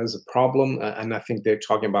see him as a problem, and I think they're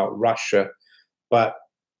talking about Russia. But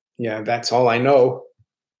yeah, that's all I know.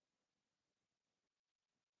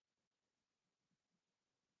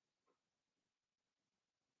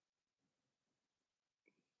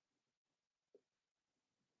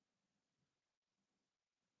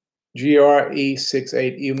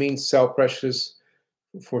 GRE68, you mean sell precious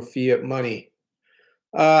for fiat money?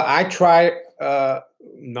 I try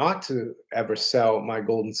not to ever sell my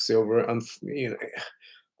gold and silver,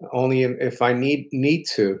 only if I need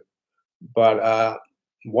to. But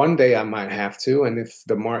one day I might have to, and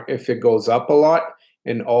if it goes up a lot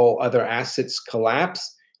and all other assets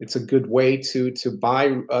collapse, it's a good way to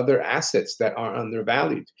buy other assets that are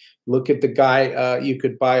undervalued. Look at the guy. You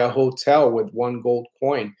could buy a hotel with one gold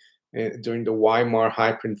coin during the Weimar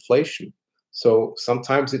hyperinflation. So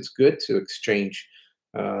sometimes it's good to exchange.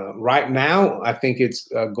 Right now, I think it's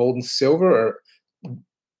gold and silver are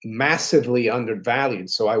massively undervalued.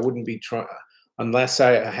 So I wouldn't be trying, unless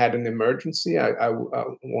I had an emergency, I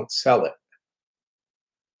won't sell it.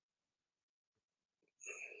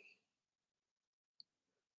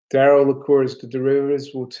 Daryl Licours, the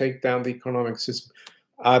derivatives will take down the economic system.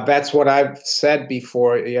 That's what I've said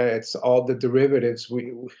before. Yeah, it's all the derivatives.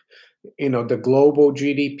 The global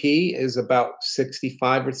GDP is about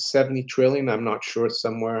 65 or 70 trillion. I'm not sure,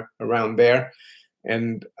 somewhere around there.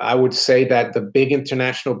 And I would say that the big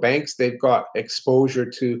international banks, they've got exposure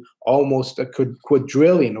to almost a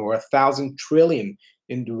quadrillion or 1,000 trillion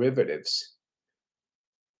in derivatives.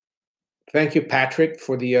 Thank you, Patrick,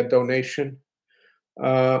 for the donation.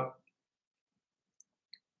 Let's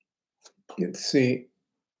see.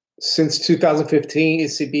 Since 2015,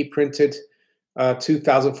 ECB printed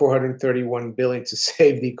 2,431 billion to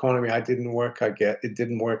save the economy. It didn't work, I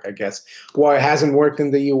guess. Well, it hasn't worked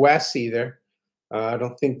in the U.S. either. I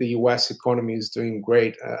don't think the U.S. economy is doing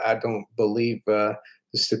great. I don't believe the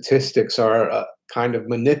statistics are kind of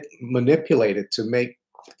manipulated to make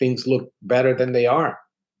things look better than they are.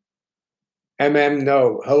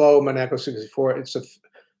 No. Hello, Monaco64. It's a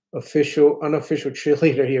unofficial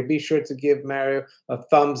cheerleader here. Be sure to give Mario a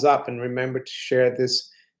thumbs up and remember to share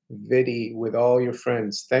this video with all your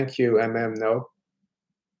friends. Thank you, No.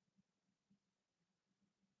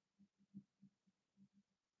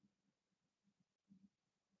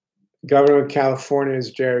 Governor of California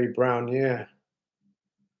is Jerry Brown. Yeah.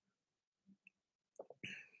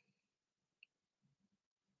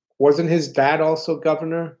 Wasn't his dad also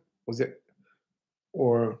governor? Was it?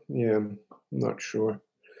 Or, yeah, I'm not sure.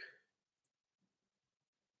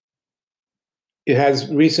 It has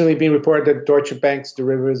recently been reported that Deutsche Bank's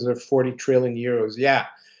derivatives are 40 trillion euros. Yeah.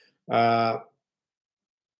 I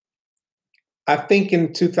think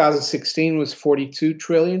in 2016 was 42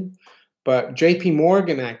 trillion, but JP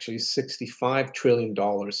Morgan actually is $65 trillion.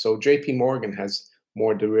 So JP Morgan has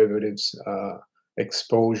more derivatives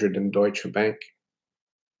exposure than Deutsche Bank.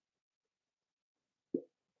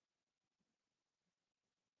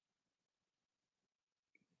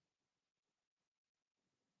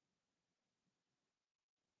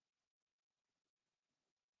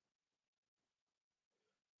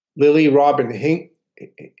 Lily Robin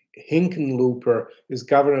Hinkenlooper is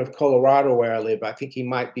governor of Colorado, where I live. I think he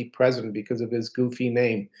might be president because of his goofy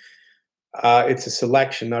name. It's a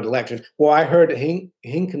selection, not election. Well, I heard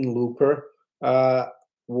Hinkenlooper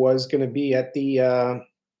was going to be at the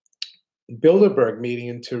Bilderberg meeting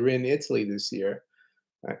in Turin, Italy this year.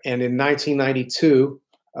 And in 1992,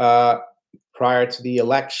 prior to the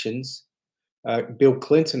elections, Bill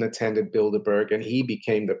Clinton attended Bilderberg, and he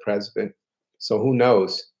became the president. So who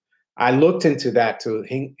knows? I looked into that to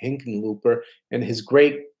Hickenlooper, and his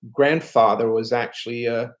great grandfather was actually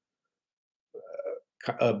a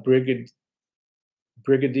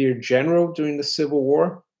brigadier general during the Civil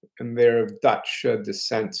War, and they're of Dutch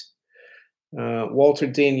descent. Walter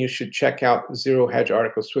Dean, you should check out Zero Hedge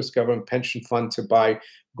article, Swiss government pension fund to buy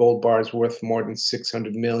gold bars worth more than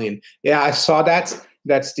 600 million. Yeah, I saw that.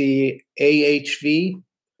 That's the AHV.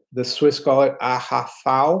 The Swiss call it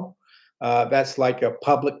AHV. That's like a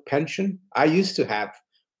public pension. I used to have,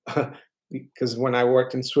 because when I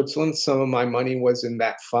worked in Switzerland, some of my money was in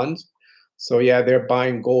that fund. So yeah, they're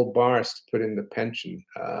buying gold bars to put in the pension.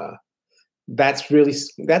 That's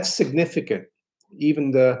significant.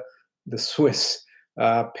 Even the Swiss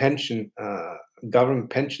pension government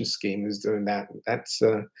pension scheme is doing that.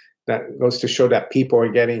 That goes to show that people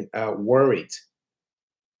are getting worried.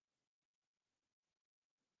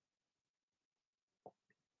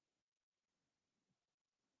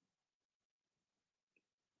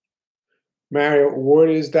 Mario, word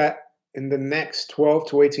is that in the next 12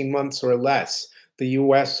 to 18 months or less, the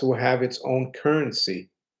US will have its own currency.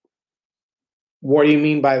 What do you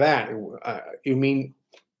mean by that? You mean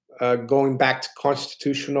going back to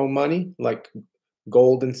constitutional money, like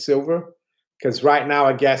gold and silver? Because right now,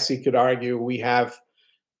 I guess you could argue we have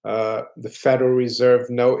the Federal Reserve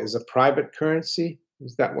note is a private currency.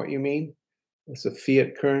 Is that what you mean? It's a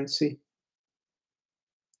fiat currency.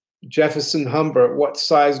 Jefferson Humber, what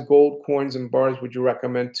size gold coins and bars would you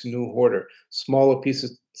recommend to new hoarder? Smaller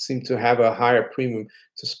pieces seem to have a higher premium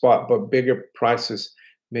to spot, but bigger prices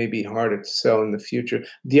may be harder to sell in the future.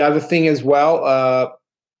 The other thing as well,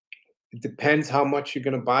 it depends how much you're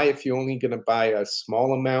going to buy. If you're only going to buy a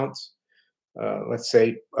small amount, let's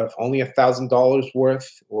say only $1,000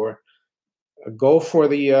 worth, or go for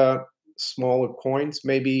the smaller coins,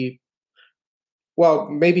 maybe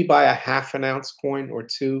buy a half an ounce coin or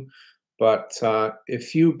two. But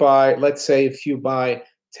if you buy, let's say if you buy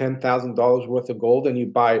 $10,000 worth of gold and you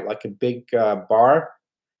buy like a big bar,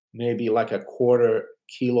 maybe like a quarter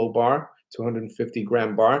kilo bar, 250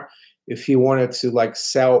 gram bar, if you wanted to like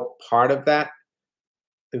sell part of that,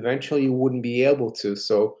 eventually you wouldn't be able to.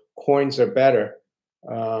 So coins are better,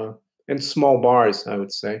 and small bars, I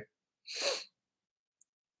would say.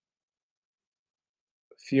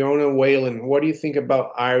 Fiona Whalen, what do you think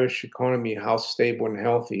about Irish economy? How stable and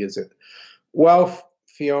healthy is it? Well,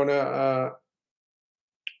 Fiona,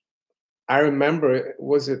 I remember,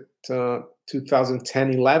 was it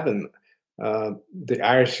 2010-11? The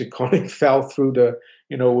Irish economy fell through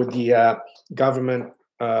with the government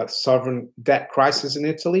sovereign debt crisis in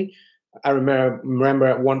Italy. I remember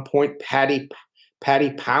at one point, Paddy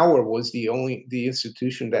Power was the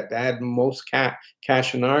institution that had most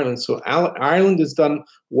cash in Ireland. So Ireland has done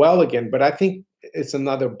well again, but I think it's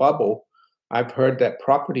another bubble. I've heard that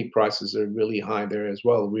property prices are really high there as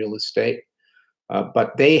well, real estate.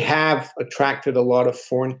 But they have attracted a lot of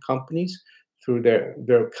foreign companies through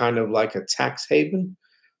their kind of like a tax haven.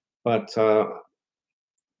 But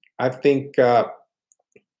I think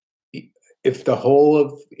if the whole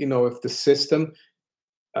of, if the system,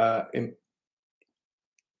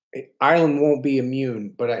 Ireland won't be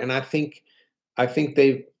immune, and I think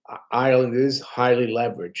Ireland is highly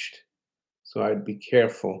leveraged, so I'd be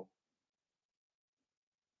careful.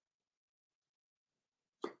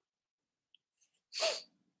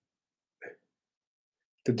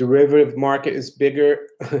 The derivative market is bigger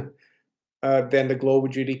than the global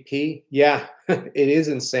GDP. Yeah, it is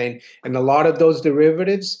insane, and a lot of those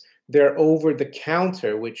derivatives, they're over the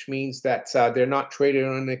counter, which means that they're not traded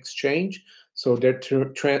on an exchange. So they're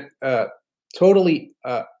totally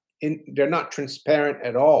they're not transparent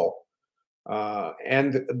at all.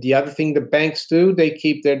 And the other thing the banks do, they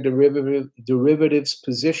keep their derivatives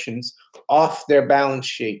positions off their balance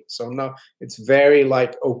sheet. So no, it's very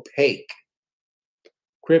like opaque.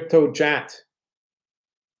 Crypto Jat.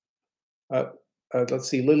 Let's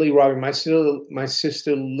see, Lily Robin. My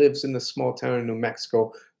sister lives in a small town in New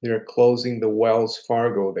Mexico. They're closing the Wells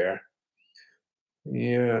Fargo there.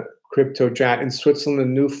 Yeah, Crypto Jat. In Switzerland, a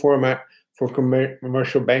new format for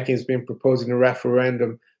commercial banking is being proposed in a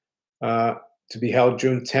referendum to be held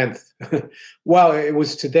June 10th. Well, it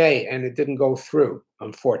was today, and it didn't go through,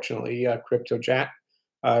 unfortunately. Crypto Jat.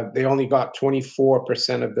 They only got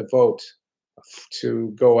 24% of the vote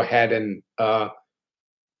to go ahead and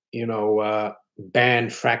ban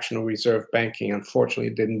fractional reserve banking. Unfortunately,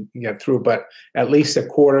 it didn't get through, but at least a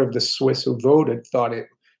quarter of the Swiss who voted thought it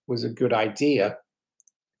was a good idea.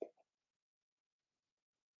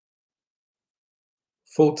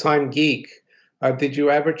 Full-time geek. Did you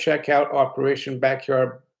ever check out Operation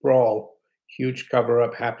Backyard Brawl? Huge cover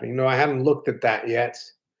up happening. No, I haven't looked at that yet.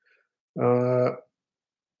 Uh,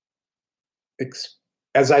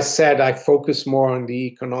 as I said, I focus more on the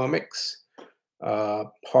economics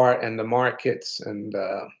part and the markets, and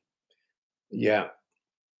yeah,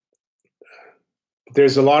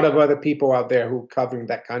 there's a lot of other people out there who are covering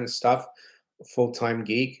that kind of stuff. Full-time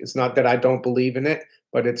geek. It's not that I don't believe in it,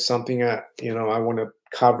 but it's something that I want to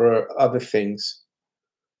cover other things.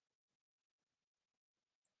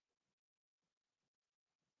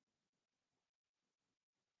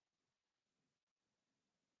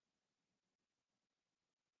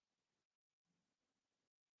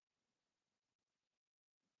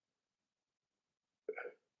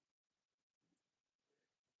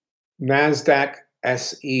 NASDAQ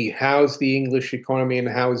SE. How's the English economy and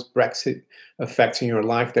how is Brexit affecting your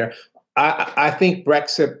life there? I think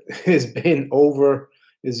Brexit has been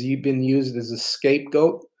been used as a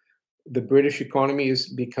scapegoat. The British economy is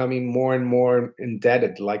becoming more and more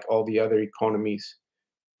indebted, like all the other economies,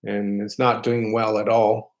 and it's not doing well at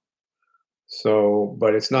all. So,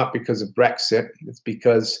 but it's not because of Brexit. It's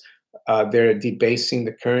because they're debasing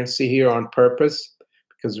the currency here on purpose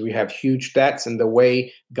because we have huge debts, and the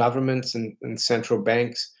way governments and central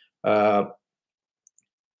banks uh,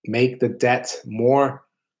 make the debt more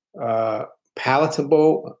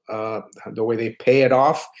palatable, the way they pay it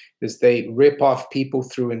off is they rip off people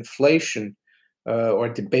through inflation or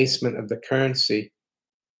debasement of the currency.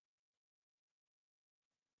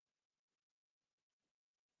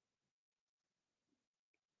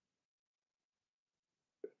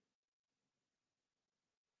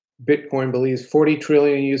 Bitcoin believes 40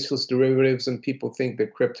 trillion useless derivatives, and people think the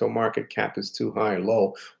crypto market cap is too high.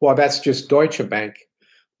 Low. Well, that's just Deutsche Bank,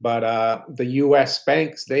 but the U.S.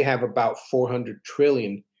 banks, they have about 400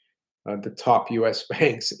 trillion. The top U.S.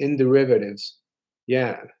 banks in derivatives.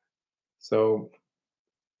 Yeah. So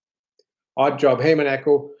odd job. Hey,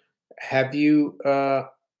 Echo, have you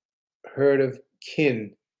heard of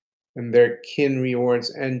Kin and their Kin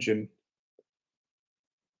rewards engine?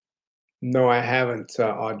 No, I haven't.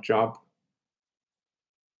 Odd job.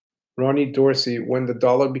 Ronnie Dorsey, when the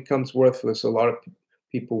dollar becomes worthless, a lot of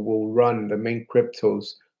people will run the main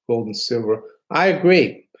cryptos, gold and silver. I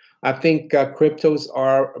agree. I think cryptos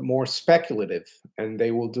are more speculative and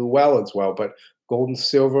they will do well as well. But gold and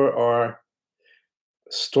silver are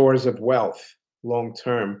stores of wealth, long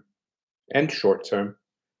term and short term.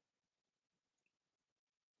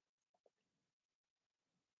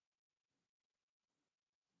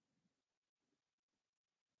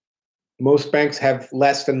 Most banks have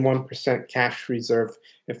less than 1% cash reserve.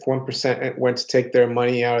 If 1% went to take their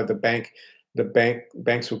money out of the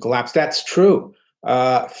banks will collapse. That's true.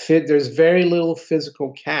 There's very little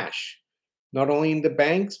physical cash, not only in the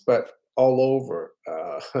banks but all over.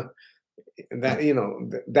 And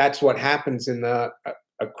that that's what happens in a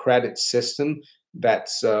credit system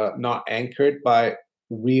that's not anchored by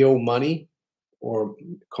real money or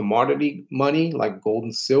commodity money like gold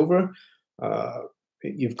and silver. Uh,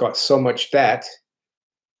 you've got so much debt,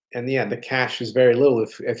 and yeah, the cash is very little.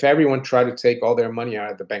 If everyone tried to take all their money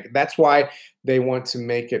out of the bank, that's why they want to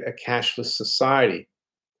make it a cashless society.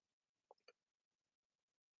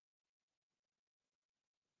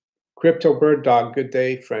 Crypto Bird Dog, good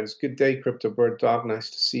day, friends. Good day, Crypto Bird Dog. Nice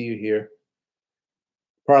to see you here.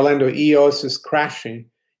 Parlando EOS is crashing.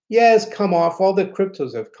 Yeah, it's come off. All the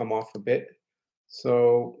cryptos have come off a bit.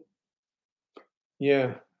 So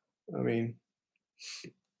yeah, I mean,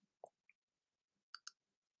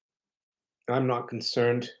 I'm not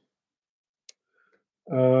concerned.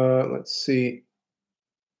 Let's see.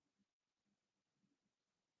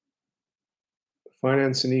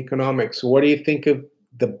 Finance and economics. What do you think of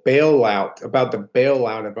the bailout, about the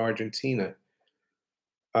bailout of Argentina?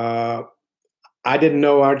 Uh, I didn't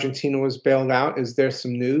know Argentina was bailed out. Is there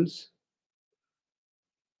some news?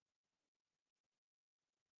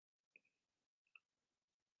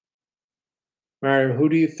 Mario, who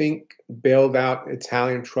do you think bailed out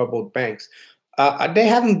Italian troubled banks? They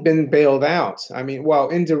haven't been bailed out. I mean, well,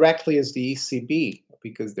 indirectly as the ECB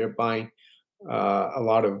because they're buying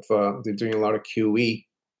they're doing a lot of QE.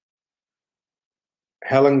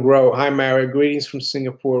 Helen Grow, hi Mario, greetings from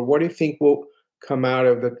Singapore. What do you think will come out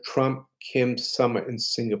of the Trump-Kim summit in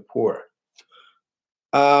Singapore?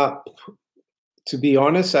 Uh, to be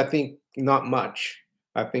honest, I think not much.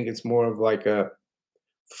 I think it's more of like a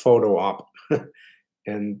photo op.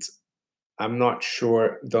 And I'm not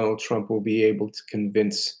sure Donald Trump will be able to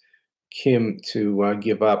convince Kim to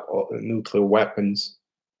give up all nuclear weapons.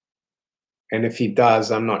 And if he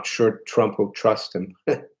does, I'm not sure Trump will trust him.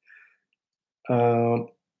 um,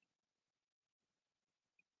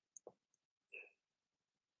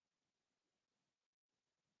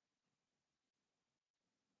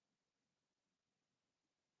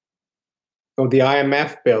 Oh, the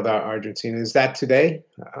IMF bailed out Argentina. Is that today?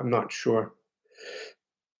 I'm not sure.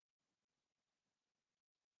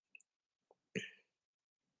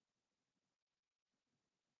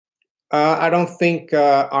 I don't think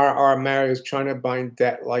our Mario is trying to bind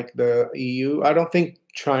debt like the EU. I don't think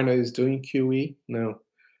China is doing QE. No,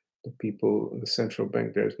 the central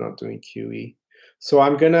bank there is not doing QE. So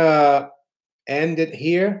I'm gonna end it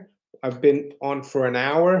here. I've been on for an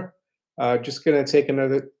hour. Just gonna take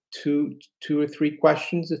another two or three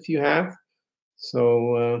questions if you have.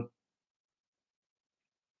 So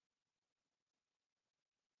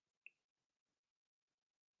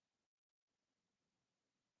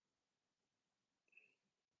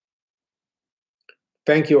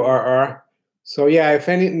thank you, RR. So yeah, if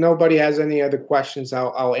nobody has any other questions,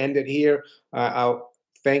 I'll end it here. I'll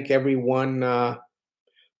thank everyone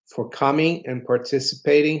for coming and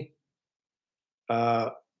participating uh,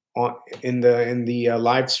 on in the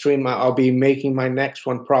live stream. I'll be making my next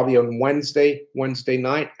one probably on Wednesday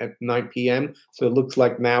night at 9 p.m. So it looks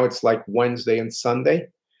like now it's like Wednesday and Sunday.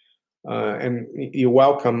 And you're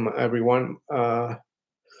welcome, everyone.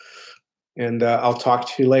 And I'll talk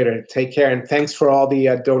to you later. Take care, and thanks for all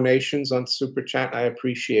the donations on Super Chat. I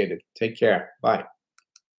appreciate it. Take care. Bye.